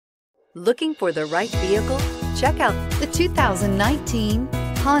Looking for the right vehicle? Check out the 2019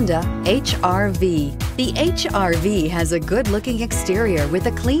 Honda HR-V. The HR-V has a good-looking exterior with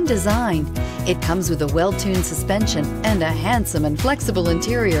a clean design. It comes with a well-tuned suspension and a handsome and flexible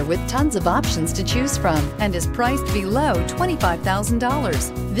interior with tons of options to choose from and is priced below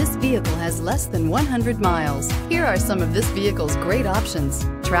 $25,000. This vehicle has less than 100 miles. Here are some of this vehicle's great options: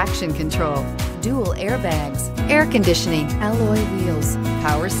 traction control, dual airbags, air conditioning, alloy wheels,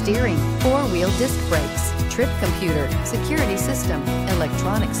 power steering, four-wheel disc brakes, trip computer, security system,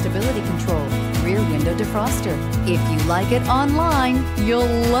 electronic stability control, rear window defroster. If you like it online, you'll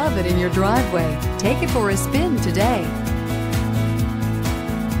love it in your driveway. Take it for a spin today.